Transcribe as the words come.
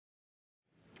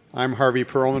I'm Harvey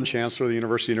Perlman, Chancellor of the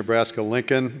University of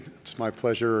Nebraska-Lincoln. It's my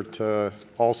pleasure to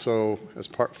also, as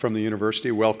part from the university,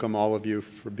 welcome all of you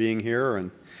for being here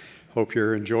and hope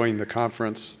you're enjoying the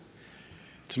conference.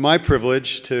 It's my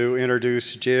privilege to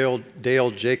introduce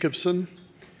Dale Jacobson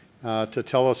to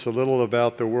tell us a little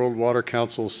about the World Water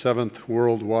Council's 7th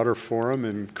World Water Forum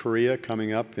in Korea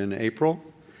coming up in April.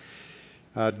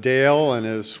 Dale and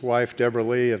his wife Deborah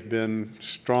Lee have been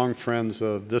strong friends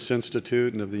of this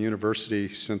institute and of the university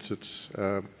since its,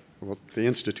 the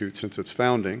institute since its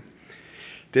founding.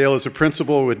 Dale is a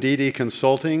principal with DD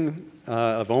Consulting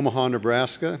of Omaha,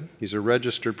 Nebraska. He's a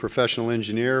registered professional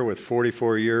engineer with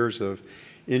 44 years of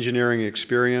engineering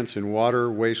experience in water,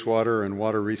 wastewater, and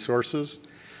water resources.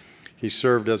 He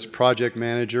served as project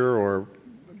manager or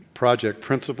project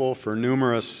principal for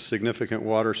numerous significant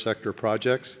water sector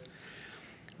projects.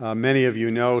 Many of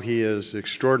you know he is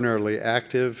extraordinarily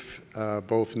active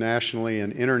both nationally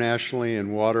and internationally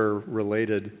in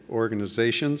water-related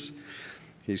organizations.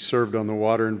 He served on the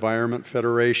Water Environment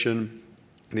Federation,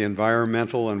 the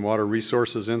Environmental and Water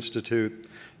Resources Institute,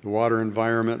 the Water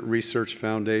Environment Research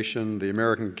Foundation, the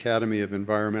American Academy of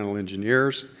Environmental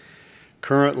Engineers.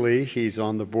 Currently, he's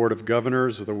on the Board of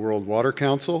Governors of the World Water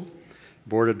Council,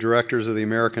 Board of Directors of the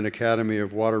American Academy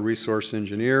of Water Resource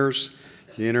Engineers,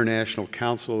 the International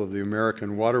Council of the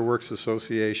American Water Works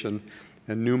Association,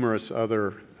 and numerous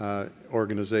other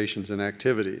organizations and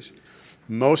activities.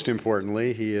 Most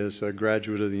importantly, he is a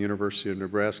graduate of the University of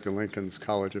Nebraska-Lincoln's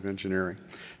College of Engineering.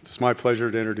 It's my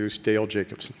pleasure to introduce Dale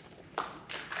Jacobson.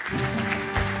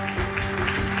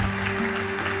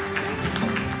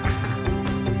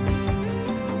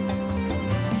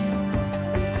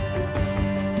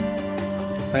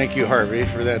 Thank you, Harvey,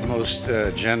 for that most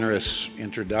generous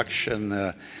introduction.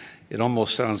 It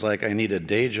almost sounds like I need a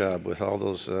day job with all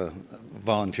those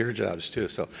volunteer jobs, too.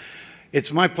 So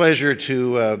it's my pleasure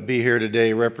to be here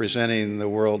today representing the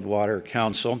World Water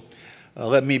Council.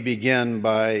 Let me begin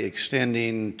by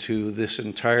extending to this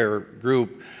entire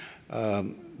group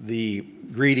the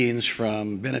greetings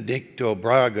from Benedicto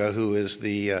Braga, who is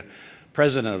the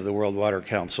president of the World Water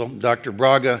Council. Dr.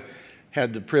 Braga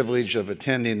had the privilege of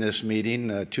attending this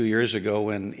meeting 2 years ago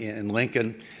in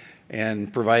Lincoln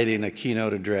and providing a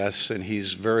keynote address, and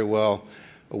he's very well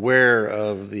aware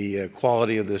of the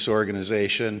quality of this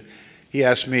organization. He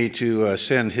asked me to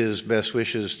send his best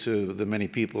wishes to the many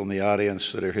people in the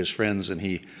audience that are his friends, and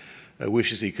he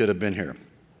wishes he could have been here.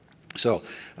 So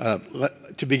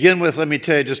to begin with, let me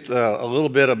tell you just a little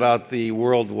bit about the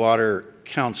World Water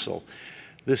Council.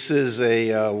 This is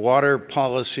a water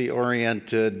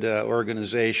policy-oriented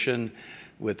organization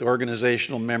with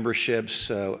organizational memberships.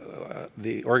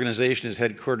 The organization is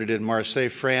headquartered in Marseille,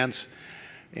 France,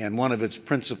 and one of its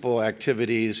principal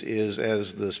activities is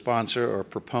as the sponsor or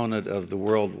proponent of the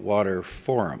World Water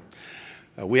Forum.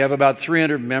 We have about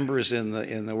 300 members in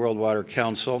the World Water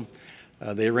Council.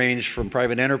 They range from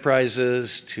private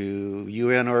enterprises to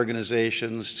UN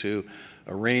organizations to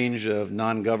a range of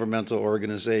non-governmental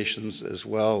organizations as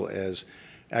well as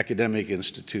academic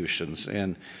institutions.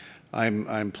 And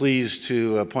I'm pleased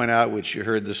to point out, which you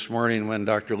heard this morning when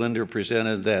Dr. Linder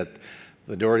presented, that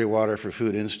the Doherty Water for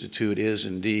Food Institute is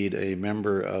indeed a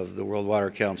member of the World Water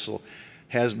Council,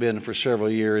 has been for several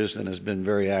years, and has been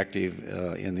very active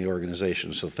in the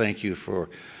organization. So thank you for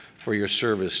your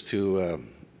service to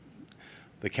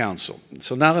the Council.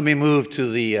 So now let me move to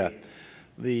the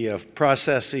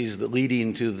processes that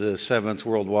leading to the 7th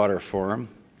World Water Forum.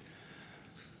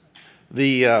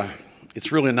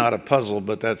 It's really not a puzzle,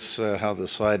 but that's how the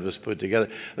slide was put together.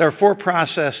 There are 4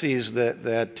 processes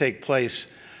that take place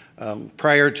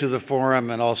prior to the forum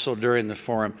and also during the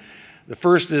forum. The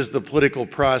first is the political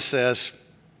process.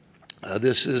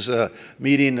 This is a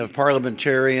meeting of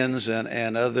parliamentarians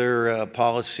and other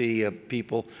policy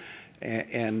people.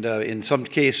 And in some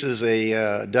cases,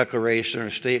 a declaration or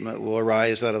statement will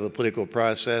arise out of the political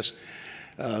process.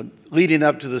 Leading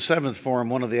up to the 7th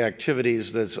Forum, one of the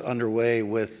activities that's underway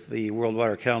with the World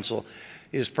Water Council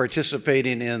is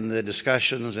participating in the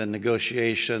discussions and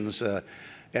negotiations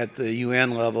at the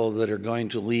UN level that are going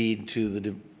to lead to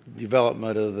the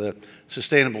development of the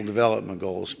Sustainable Development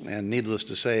Goals. And needless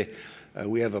to say,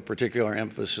 we have a particular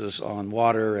emphasis on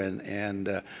water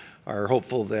and are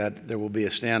hopeful that there will be a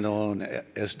standalone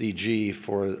SDG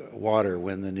for water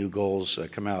when the new goals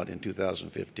come out in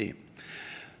 2015.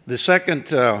 The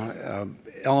second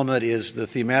element is the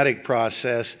thematic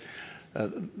process.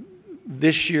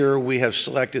 This year we have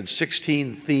selected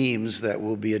 16 themes that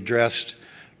will be addressed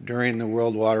during the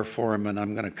World Water Forum, and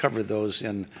I'm going to cover those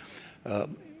in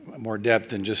more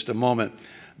depth in just a moment.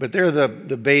 But they're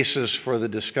the basis for the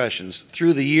discussions.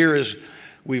 Through the years,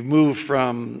 we've moved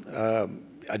from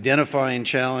identifying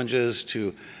challenges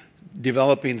to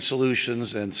developing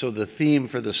solutions, and so the theme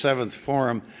for the 7th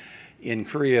forum in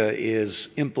Korea is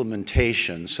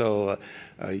implementation. So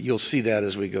you'll see that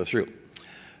as we go through.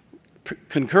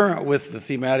 Concurrent with the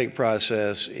thematic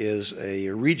process is a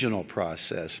regional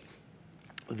process.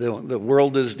 The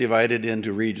world is divided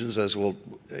into regions, as will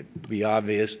be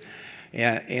obvious,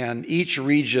 and each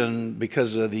region,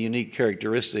 because of the unique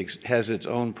characteristics, has its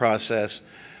own process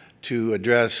to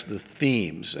address the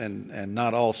themes, and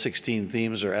not all 16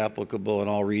 themes are applicable in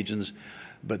all regions,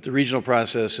 but the regional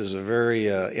process is a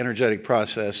very energetic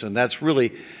process, and that's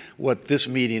really what this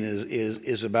meeting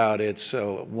is about. It's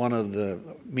one of the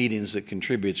meetings that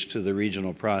contributes to the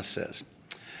regional process.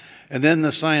 And then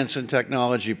the science and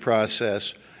technology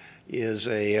process is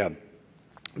a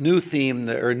new theme,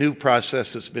 or new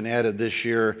process that's been added this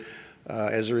year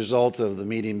as a result of the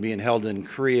meeting being held in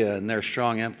Korea and their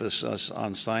strong emphasis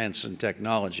on science and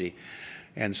technology.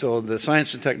 And so the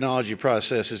science and technology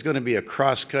process is going to be a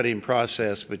cross-cutting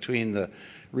process between the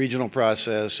regional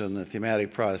process and the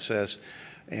thematic process,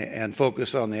 and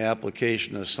focus on the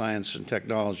application of science and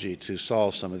technology to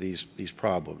solve some of these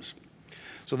problems.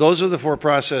 So those are the 4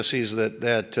 processes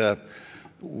that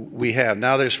we have.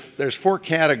 Now there's 4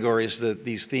 categories that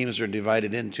these themes are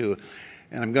divided into,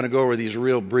 and I'm going to go over these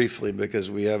real briefly because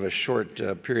we have a short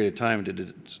period of time to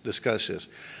discuss this.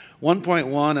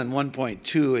 1.1 and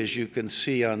 1.2, as you can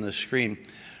see on the screen,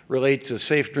 relate to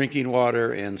safe drinking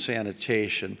water and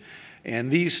sanitation.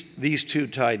 And these 2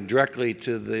 tied directly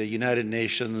to the United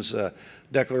Nations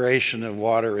Declaration of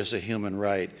Water as a Human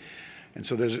Right. And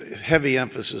so there's heavy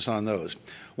emphasis on those.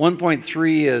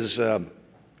 1.3 is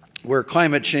where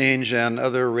climate change and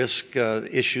other risk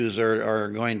issues are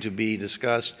going to be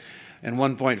discussed. And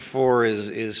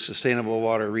 1.4 is sustainable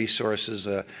water resources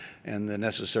and the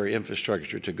necessary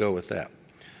infrastructure to go with that.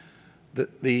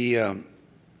 The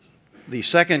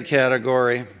second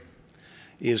category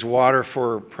is water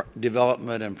for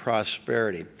development and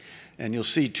prosperity. And you'll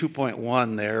see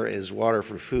 2.1 there is water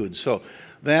for food. So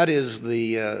that is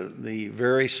the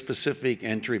very specific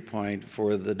entry point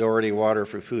for the Doherty Water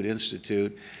for Food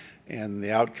Institute and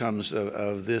the outcomes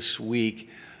of this week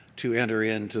to enter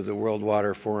into the World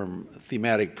Water Forum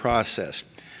thematic process.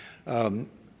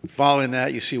 Following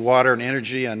that, you see water and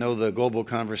energy. I know the global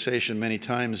conversation many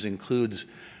times includes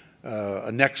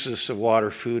a nexus of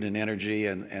water, food, and energy,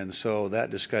 and so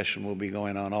that discussion will be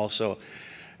going on also.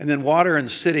 And then water in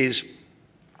cities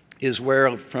is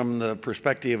where, from the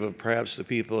perspective of perhaps the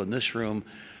people in this room,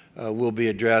 will be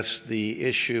addressed the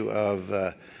issue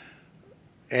of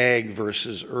ag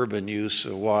versus urban use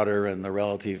of water and the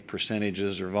relative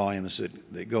percentages or volumes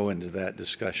that go into that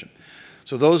discussion.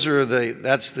 So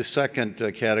that's the second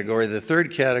category. The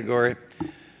third category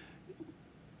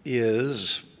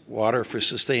is water for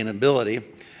sustainability.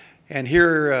 And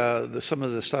here, some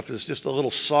of the stuff is just a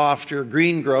little softer.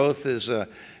 Green growth is a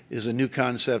new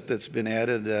concept that's been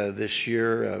added this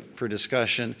year for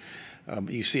discussion.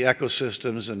 You see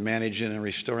ecosystems and managing and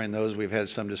restoring those. We've had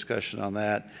some discussion on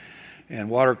that. And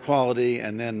water quality,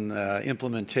 and then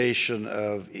implementation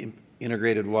of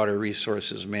integrated water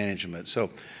resources management.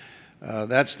 So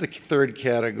that's the third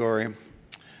category.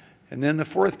 And then the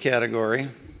fourth category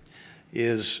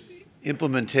is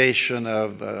implementation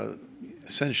of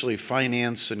essentially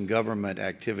finance and governance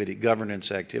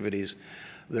activities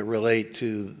that relate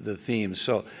to the themes.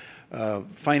 So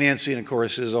financing, of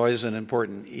course, is always an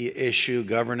important issue.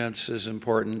 Governance is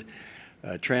important.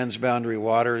 Transboundary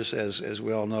waters, as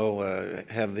we all know,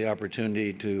 have the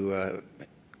opportunity to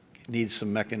need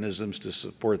some mechanisms to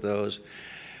support those.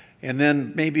 And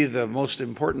then maybe the most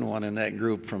important one in that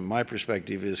group, from my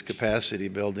perspective, is capacity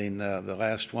building. The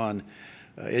last one,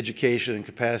 education and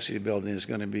capacity building, is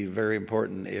going to be very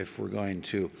important if we're going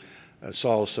to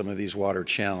solve some of these water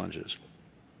challenges.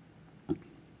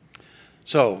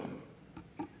 So,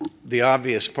 the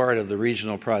obvious part of the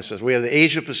regional process. We have the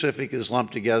Asia-Pacific is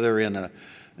lumped together in a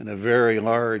very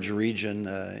large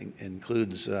region,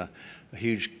 includes a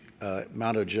huge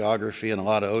amount of geography and a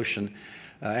lot of ocean.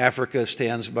 Africa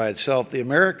stands by itself. The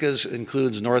Americas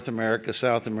includes North America,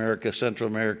 South America, Central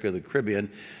America, the Caribbean.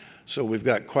 So we've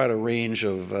got quite a range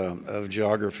of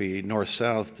geography,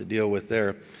 north-south, to deal with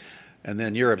there. And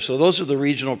then Europe. So those are the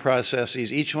regional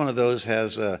processes. Each one of those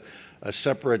has a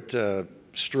separate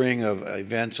string of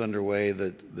events underway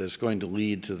that's going to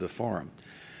lead to the forum.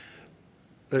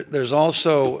 There's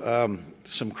also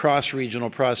some cross-regional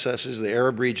processes. The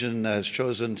Arab region has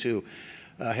chosen to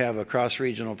have a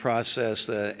cross-regional process,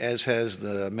 as has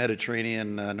the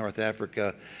Mediterranean, North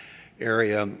Africa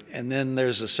area. And then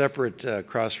there's a separate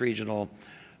cross-regional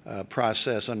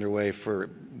process underway for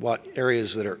what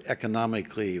areas that are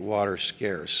economically water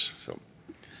scarce.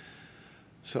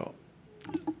 So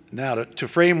now to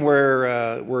frame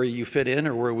where you fit in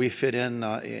or where we fit in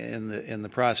the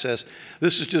process,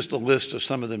 this is just a list of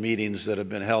some of the meetings that have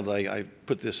been held. I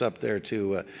put this up there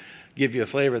to give you a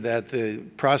flavor of that. The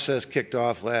process kicked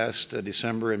off last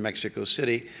December in Mexico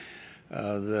City.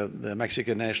 The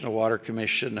Mexican National Water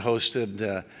Commission hosted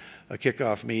a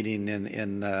kickoff meeting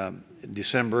in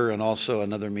December and also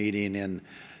another meeting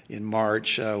in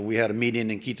March. We had a meeting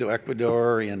in Quito,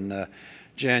 Ecuador in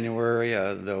January.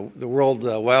 The World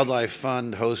Wildlife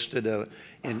Fund hosted,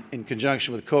 in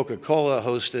conjunction with Coca-Cola,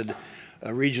 hosted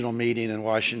a regional meeting in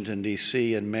Washington,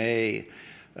 D.C. in May.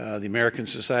 The American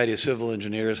Society of Civil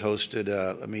Engineers hosted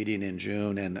a meeting in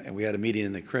June, and we had a meeting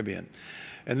in the Caribbean.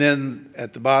 And then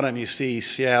at the bottom you see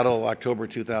Seattle, October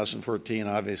 2014.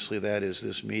 Obviously that is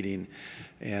this meeting.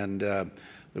 And the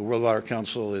World Water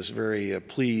Council is very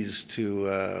pleased to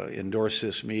endorse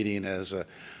this meeting as a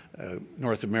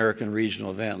North American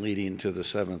regional event leading to the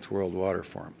 7th World Water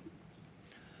Forum.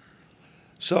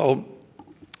 So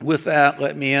with that,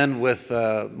 let me end with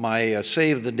my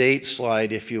save the date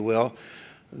slide, if you will.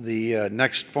 The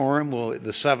next forum,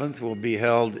 the 7th, will be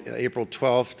held April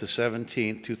 12th to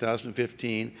 17th,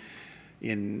 2015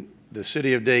 in the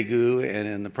city of Daegu and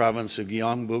in the province of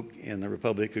Gyeongbuk in the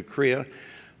Republic of Korea.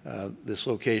 This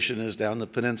location is down the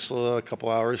peninsula, a couple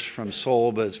hours from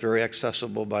Seoul, but it's very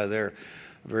accessible by their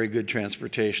very good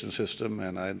transportation system,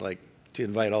 and I'd like to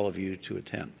invite all of you to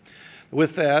attend.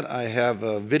 With that, I have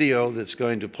a video that's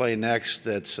going to play next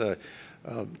that's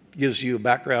gives you a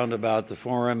background about the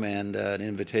forum and an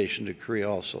invitation to Korea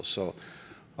also. So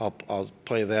I'll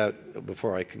play that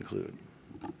before I conclude.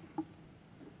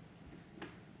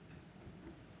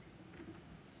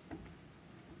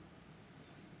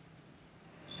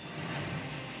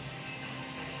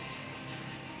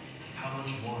 How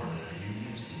much water have you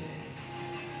used today?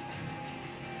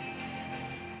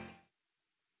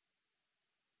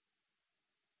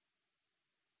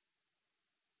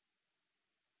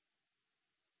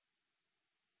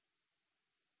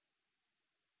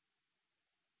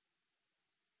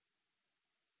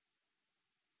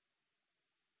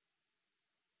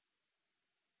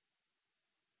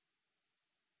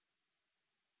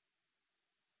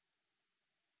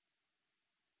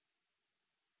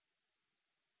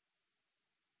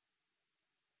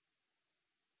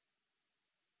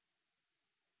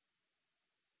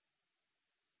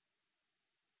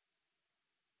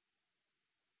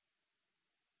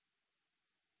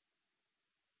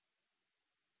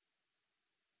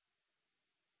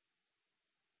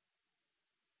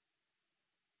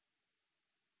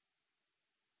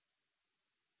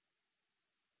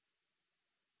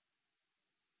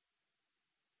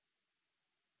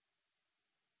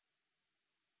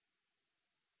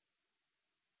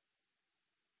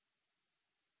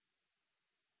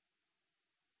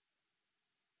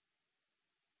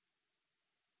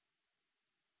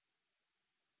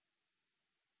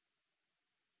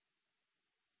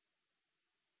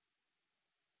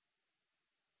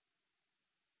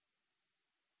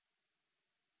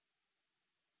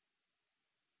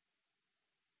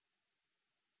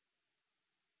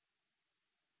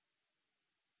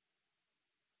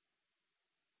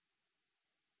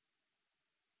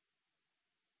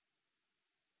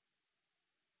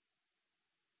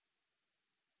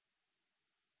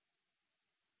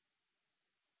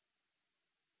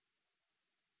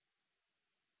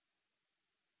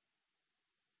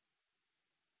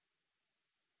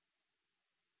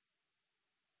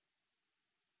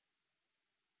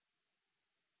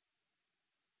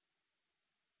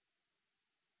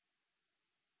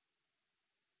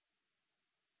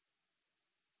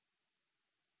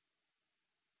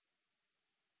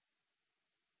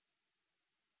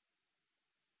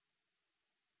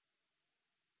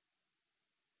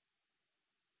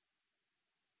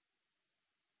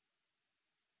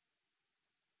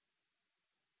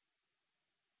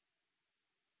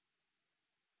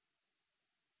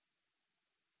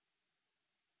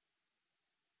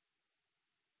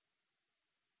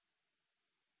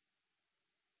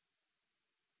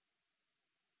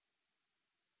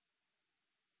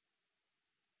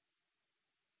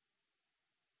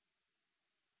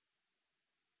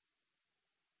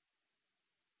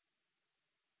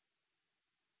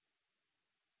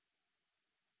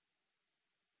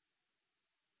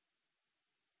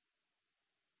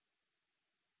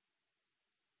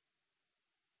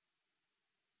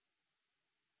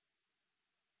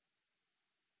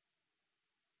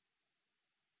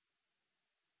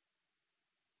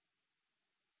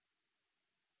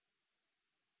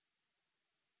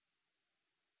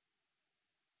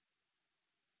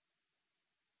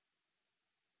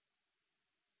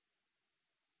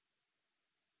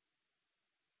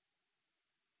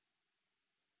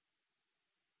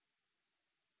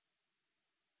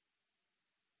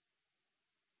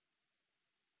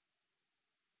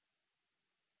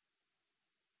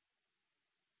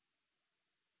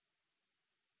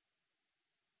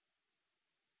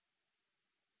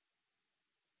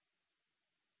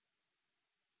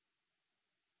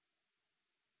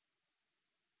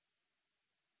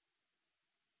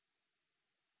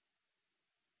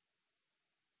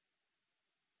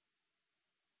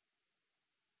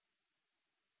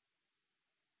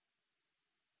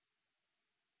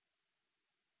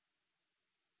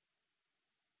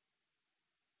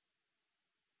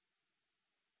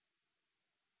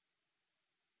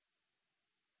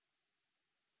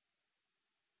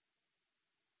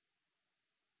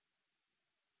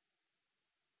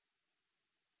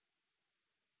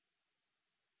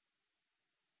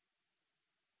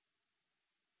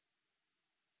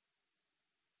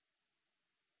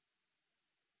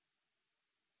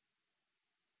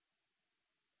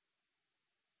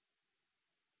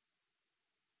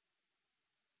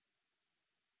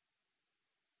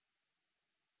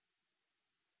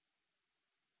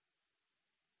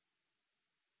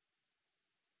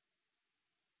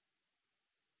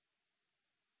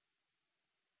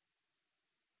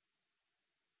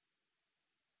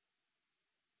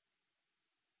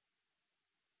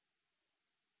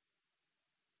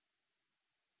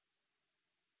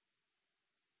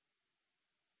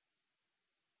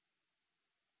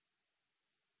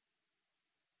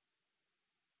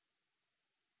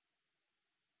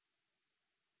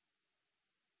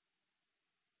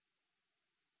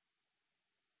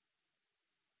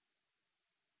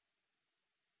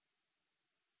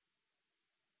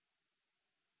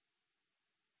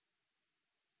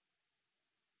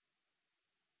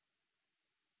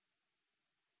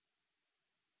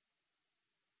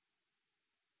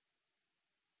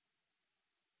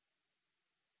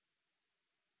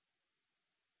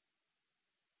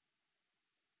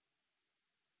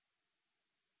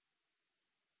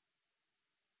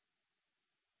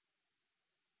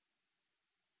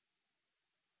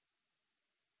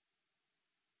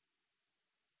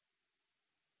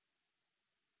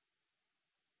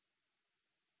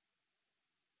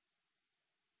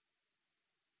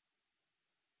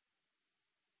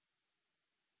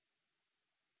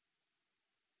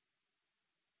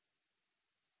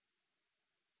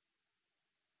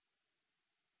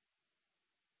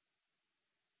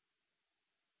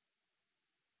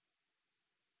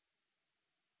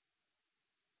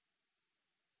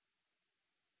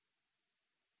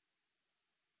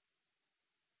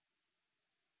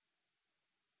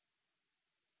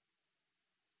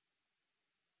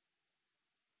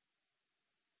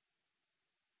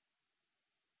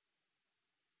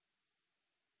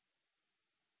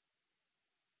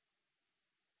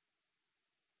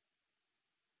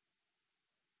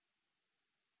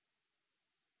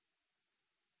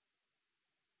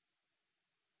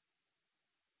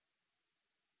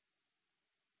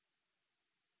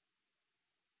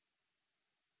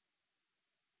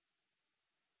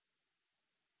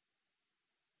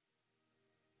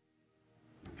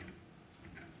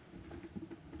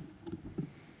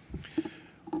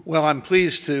 Well, I'm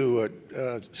pleased to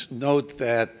note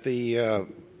that the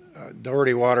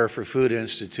Doherty Water for Food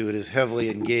Institute is heavily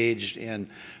engaged in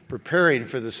preparing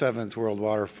for the 7th World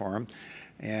Water Forum.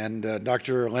 And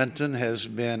Dr. Lenton has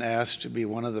been asked to be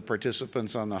one of the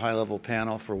participants on the high-level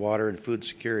panel for water and food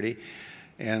security.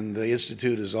 And the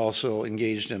Institute is also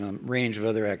engaged in a range of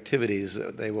other activities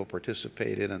that they will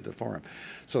participate in at the forum.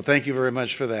 So thank you very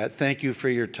much for that. Thank you for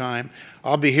your time.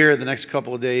 I'll be here the next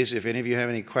couple of days. If any of you have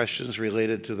any questions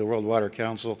related to the World Water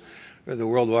Council or the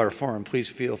World Water Forum, please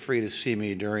feel free to see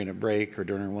me during a break or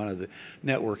during one of the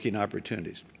networking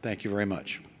opportunities. Thank you very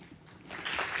much.